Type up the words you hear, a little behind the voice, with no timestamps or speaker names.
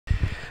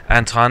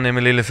And Tran,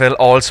 Emilie, Lefel,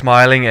 all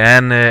smiling,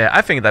 and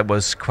I think that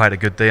was quite a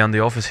good day on the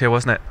office here,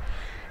 wasn't it?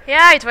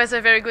 Yeah, it was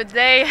a very good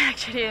day.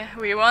 Actually,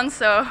 we won,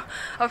 so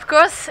of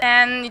course,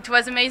 and it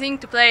was amazing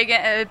to play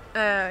again,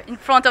 in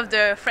front of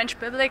the French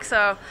public.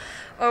 So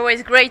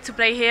always great to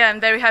play here. I'm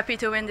very happy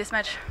to win this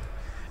match.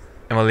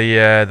 Emilie,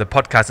 the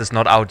podcast is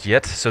not out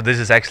yet, so this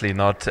is actually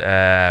not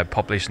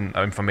published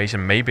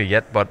information maybe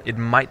yet, but it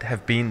might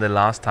have been the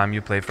last time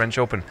you played French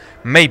Open.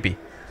 Maybe.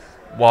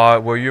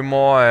 Were you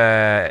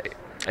more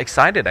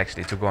excited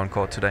actually to go on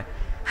court today?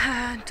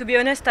 To be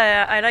honest,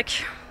 I like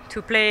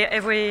to play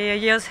every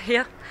year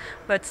here,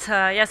 but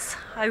yes,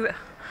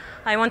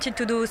 I wanted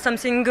to do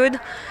something good,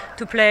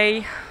 to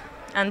play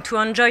and to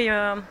enjoy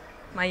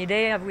my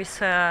day with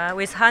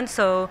Han.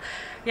 So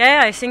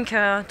yeah, I think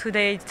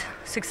today it's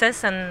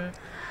success, and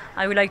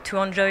I would like to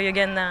enjoy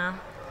again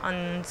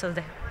on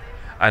Thursday.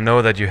 I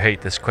know that you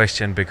hate this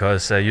question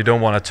because you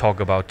don't want to talk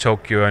about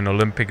Tokyo and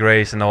Olympic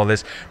race and all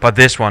this, but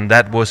this one,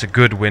 that was a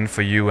good win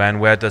for you, and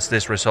where does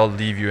this result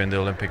leave you in the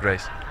Olympic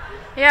race?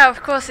 Yeah,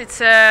 of course, it's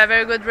a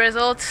very good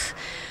result.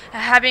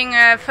 Having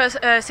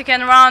a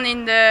second round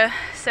in the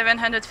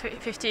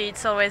 750,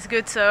 it's always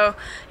good. So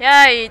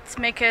yeah, it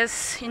makes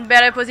us in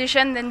better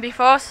position than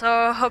before.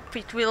 So hope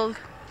it will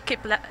keep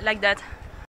like that.